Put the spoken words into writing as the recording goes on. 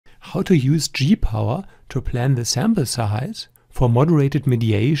how to use G-power to plan the sample size for moderated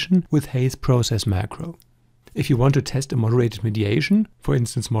mediation with Hayes process macro. If you want to test a moderated mediation, for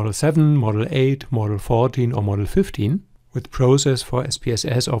instance model 7, model 8, model 14 or model 15, with process for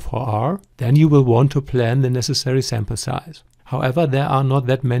SPSS or for R, then you will want to plan the necessary sample size. However, there are not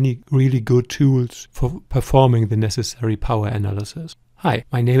that many really good tools for performing the necessary power analysis. Hi,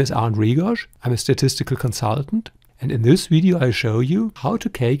 my name is Arndt Rigosch, I'm a statistical consultant, and in this video I show you how to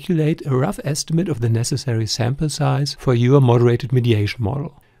calculate a rough estimate of the necessary sample size for your moderated mediation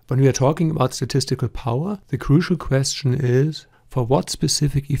model. When we are talking about statistical power, the crucial question is, for what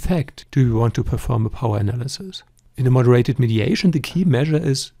specific effect do we want to perform a power analysis? In a moderated mediation, the key measure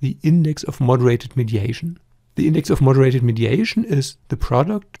is the index of moderated mediation. The index of moderated mediation is the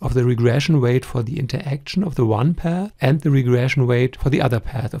product of the regression weight for the interaction of the one path and the regression weight for the other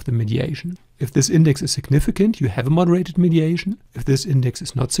path of the mediation. If this index is significant, you have a moderated mediation. If this index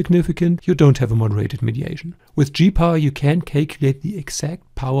is not significant, you don't have a moderated mediation. With G-power, you can't calculate the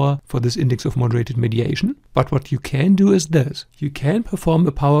exact power for this index of moderated mediation, but what you can do is this. You can perform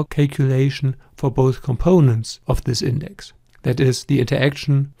a power calculation for both components of this index. That is the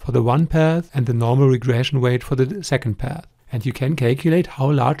interaction for the one path and the normal regression weight for the second path. And you can calculate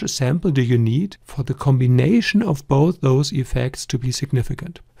how large a sample do you need for the combination of both those effects to be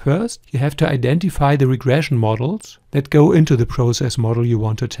significant. First, you have to identify the regression models that go into the process model you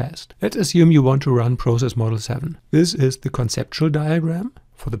want to test. Let's assume you want to run process model 7. This is the conceptual diagram.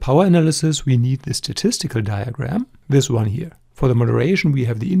 For the power analysis, we need the statistical diagram, this one here. For the moderation, we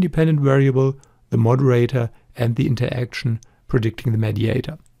have the independent variable, the moderator, and the interaction predicting the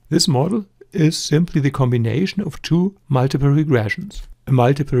mediator. This model is simply the combination of two multiple regressions. A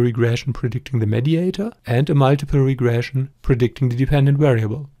multiple regression predicting the mediator and a multiple regression predicting the dependent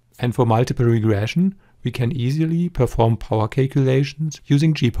variable. And for multiple regression, we can easily perform power calculations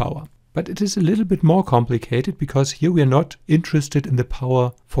using G-power. But it is a little bit more complicated because here we are not interested in the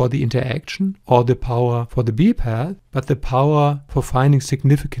power for the interaction or the power for the B path, but the power for finding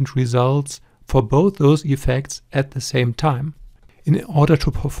significant results for both those effects at the same time. In order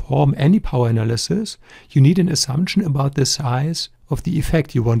to perform any power analysis, you need an assumption about the size of the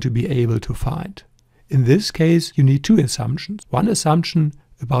effect you want to be able to find. In this case, you need two assumptions. One assumption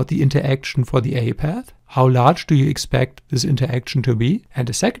about the interaction for the A path. How large do you expect this interaction to be? And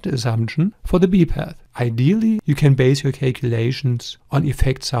a second assumption for the B path. Ideally, you can base your calculations on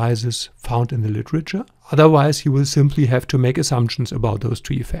effect sizes found in the literature. Otherwise, you will simply have to make assumptions about those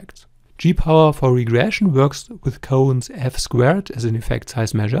two effects. G-power for regression works with Cohen's f squared as an effect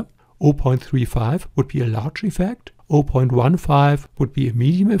size measure. 0.35 would be a large effect, 0.15 would be a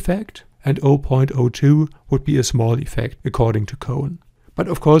medium effect, and 0.02 would be a small effect according to Cohen. But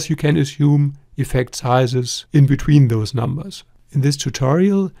of course you can assume effect sizes in between those numbers. In this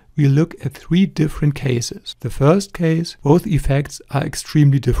tutorial we look at three different cases. The first case, both effects are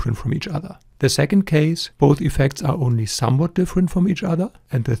extremely different from each other. The second case, both effects are only somewhat different from each other.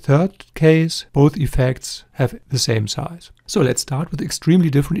 And the third case, both effects have the same size. So let's start with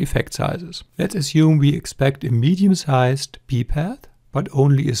extremely different effect sizes. Let's assume we expect a medium-sized B path, but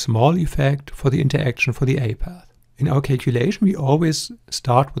only a small effect for the interaction for the A path. In our calculation, we always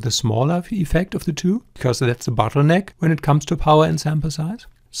start with the smaller effect of the two, because that's the bottleneck when it comes to power and sample size.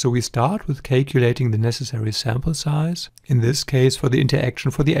 So we start with calculating the necessary sample size, in this case for the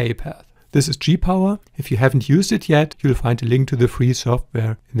interaction for the A path. This is G-power. If you haven't used it yet, you'll find a link to the free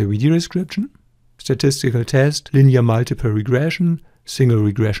software in the video description. Statistical test, linear multiple regression, single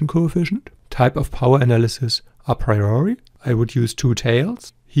regression coefficient. Type of power analysis, a priori. I would use two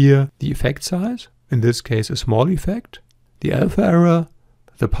tails. Here the effect size, in this case a small effect. The alpha error,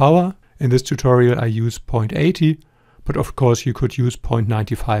 the power. In this tutorial I use 0.80, but of course you could use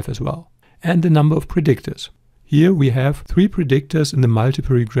 0.95 as well. And the number of predictors. Here we have three predictors in the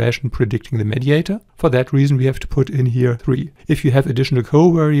multiple regression predicting the mediator. For that reason we have to put in here 3. If you have additional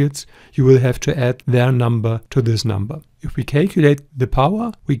covariates, you will have to add their number to this number. If we calculate the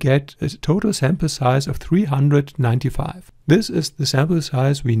power, we get a total sample size of 395. This is the sample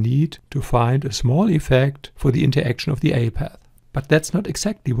size we need to find a small effect for the interaction of the A path. But that's not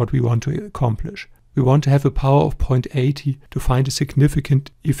exactly what we want to accomplish. We want to have a power of 0.80 to find a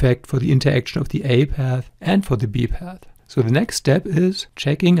significant effect for the interaction of the A path and for the B path. So the next step is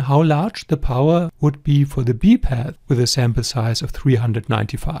checking how large the power would be for the B path with a sample size of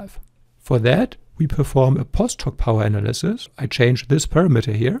 395. For that, we perform a post-hoc power analysis. I change this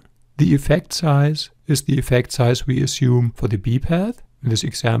parameter here. The effect size is the effect size we assume for the B path, in this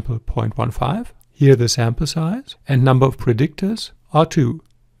example 0.15. Here the sample size and number of predictors are 2.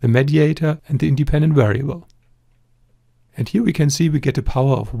 The mediator and the independent variable. And here we can see we get a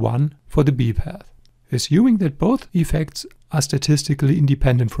power of 1 for the B path. Assuming that both effects are statistically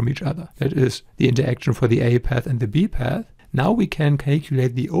independent from each other, that is, the interaction for the A path and the B path, now we can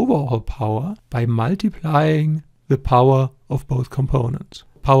calculate the overall power by multiplying the power of both components.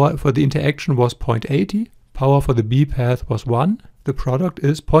 Power for the interaction was 0.80, power for the B path was 1, the product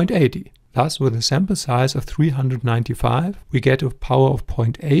is 0.80. Thus, with a sample size of 395, we get a power of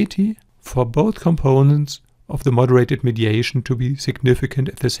 0.80 for both components of the moderated mediation to be significant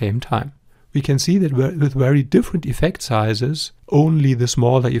at the same time. We can see that with very different effect sizes, only the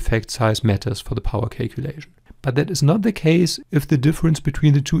smaller effect size matters for the power calculation. But that is not the case if the difference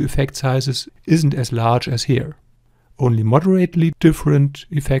between the two effect sizes isn't as large as here. Only moderately different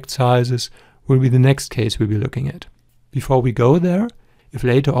effect sizes will be the next case we'll be looking at. Before we go there, if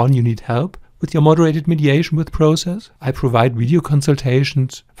later on you need help with your moderated mediation with process, I provide video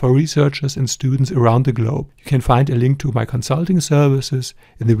consultations for researchers and students around the globe. You can find a link to my consulting services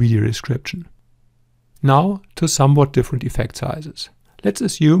in the video description. Now to somewhat different effect sizes. Let's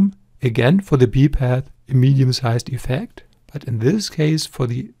assume, again for the B path, a medium-sized effect, but in this case for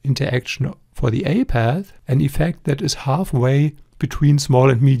the interaction for the A path, an effect that is halfway between small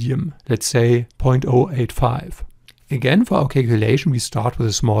and medium, let's say 0.085. Again, for our calculation we start with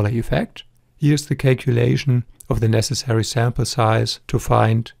a smaller effect. Here's the calculation of the necessary sample size to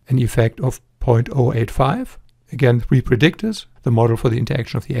find an effect of 0.085. Again, 3 predictors, the model for the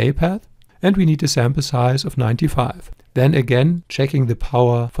interaction of the A path, and we need a sample size of 95. Then again, checking the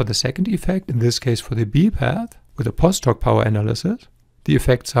power for the second effect, in this case for the B path, with a post-hoc power analysis. The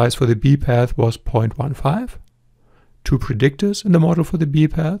effect size for the B path was 0.15. 2 predictors in the model for the B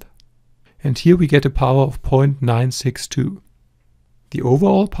path, and here we get a power of 0.962. The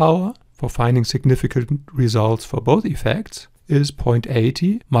overall power for finding significant results for both effects is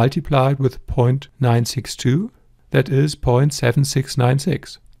 0.80 multiplied with 0.962, that is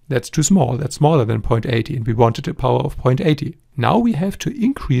 0.7696. That's too small, that's smaller than 0.80, and we wanted a power of 0.80. Now we have to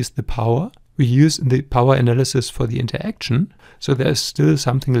increase the power we use in the power analysis for the interaction, so there's still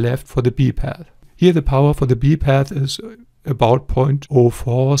something left for the B path. Here the power for the B path is about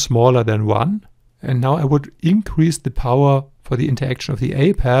 0.04, smaller than 1, and now I would increase the power for the interaction of the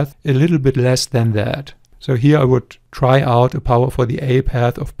A path a little bit less than that. So here I would try out a power for the A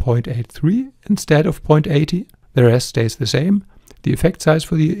path of 0.83 instead of 0.80. The rest stays the same. The effect size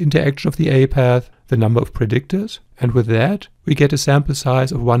for the interaction of the A path, the number of predictors, and with that we get a sample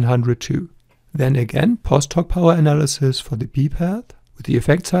size of 102. Then again, post-hoc power analysis for the B path, with the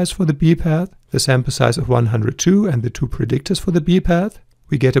effect size for the B path, the sample size of 102 and the 2 predictors for the B path,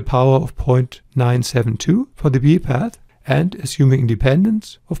 we get a power of 0.972 for the B path, and assuming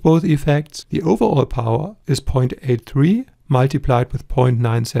independence of both effects, the overall power is 0.83 multiplied with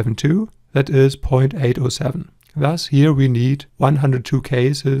 0.972, that is 0.807. Thus, here we need 102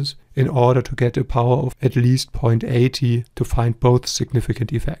 cases in order to get a power of at least 0.80 to find both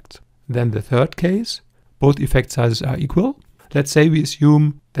significant effects. Then the third case, both effect sizes are equal. Let's say we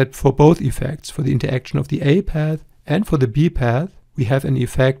assume that for both effects, for the interaction of the A path and for the B path, we have an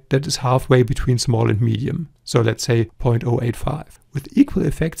effect that is halfway between small and medium. So let's say 0.085. With equal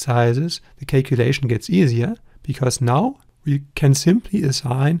effect sizes, the calculation gets easier because now we can simply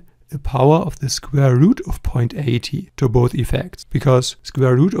assign the power of the square root of 0.80 to both effects, because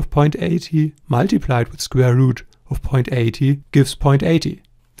square root of 0.80 multiplied with square root of 0.80 gives 0.80.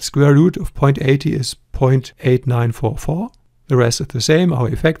 The square root of 0.80 is 0.8944. The rest is the same, our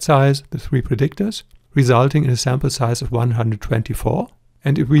effect size, the 3 predictors, resulting in a sample size of 124.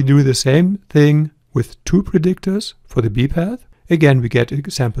 And if we do the same thing with 2 predictors for the B path, again we get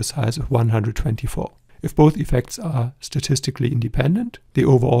a sample size of 124. If both effects are statistically independent, the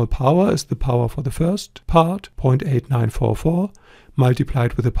overall power is the power for the first part, 0.8944,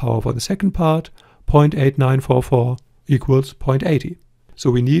 multiplied with the power for the second part, 0.8944, equals 0.80. So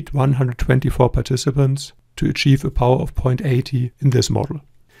we need 124 participants to achieve a power of 0.80 in this model.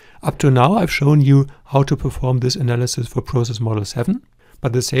 Up to now I've shown you how to perform this analysis for process model 7,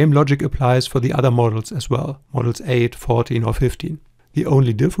 but the same logic applies for the other models as well, models 8, 14 or 15. The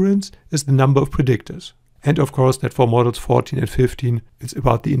only difference is the number of predictors. And of course that for models 14 and 15 it's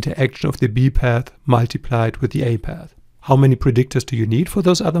about the interaction of the B path multiplied with the A path. How many predictors do you need for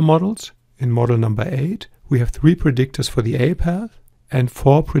those other models? In model number 8 we have 3 predictors for the A path and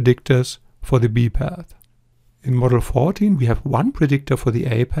 4 predictors for the B path. In model 14 we have 1 predictor for the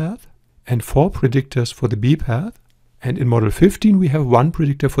A path and 4 predictors for the B path. And in model 15 we have 1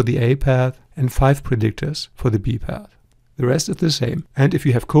 predictor for the A path and 5 predictors for the B path. The rest is the same. And if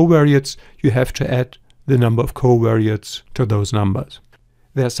you have covariates, you have to add the number of covariates to those numbers.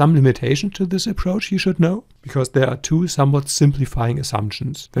 There are some limitations to this approach you should know, because there are two somewhat simplifying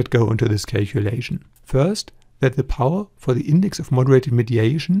assumptions that go into this calculation. First, that the power for the index of moderated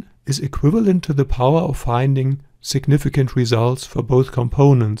mediation is equivalent to the power of finding significant results for both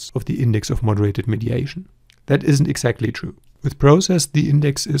components of the index of moderated mediation. That isn't exactly true. With process, the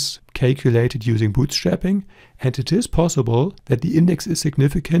index is calculated using bootstrapping, and it is possible that the index is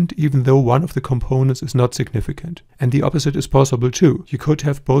significant even though one of the components is not significant. And the opposite is possible too. You could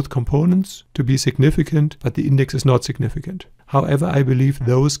have both components to be significant, but the index is not significant. However, I believe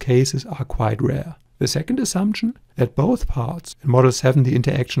those cases are quite rare. The second assumption, that both parts, in Model 7 the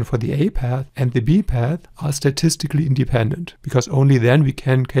interaction for the A path and the B path, are statistically independent, because only then we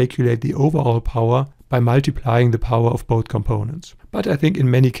can calculate the overall power by multiplying the power of both components. But I think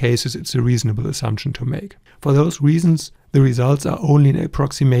in many cases it's a reasonable assumption to make. For those reasons, the results are only an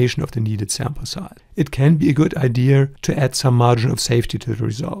approximation of the needed sample size. It can be a good idea to add some margin of safety to the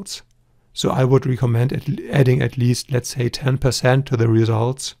results. So I would recommend adding at least, let's say, 10% to the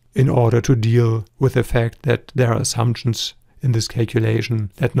results in order to deal with the fact that there are assumptions in this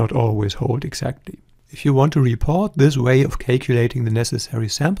calculation that not always hold exactly. If you want to report this way of calculating the necessary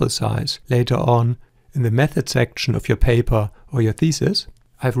sample size later on in the method section of your paper or your thesis,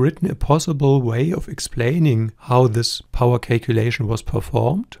 I've written a possible way of explaining how this power calculation was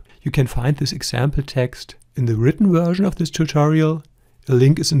performed. You can find this example text in the written version of this tutorial. A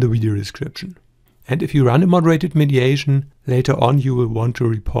link is in the video description. And if you run a moderated mediation, later on you will want to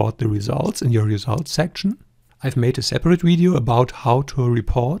report the results in your results section. I've made a separate video about how to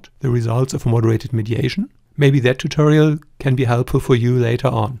report the results of a moderated mediation. Maybe that tutorial can be helpful for you later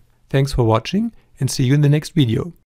on. Thanks for watching and see you in the next video.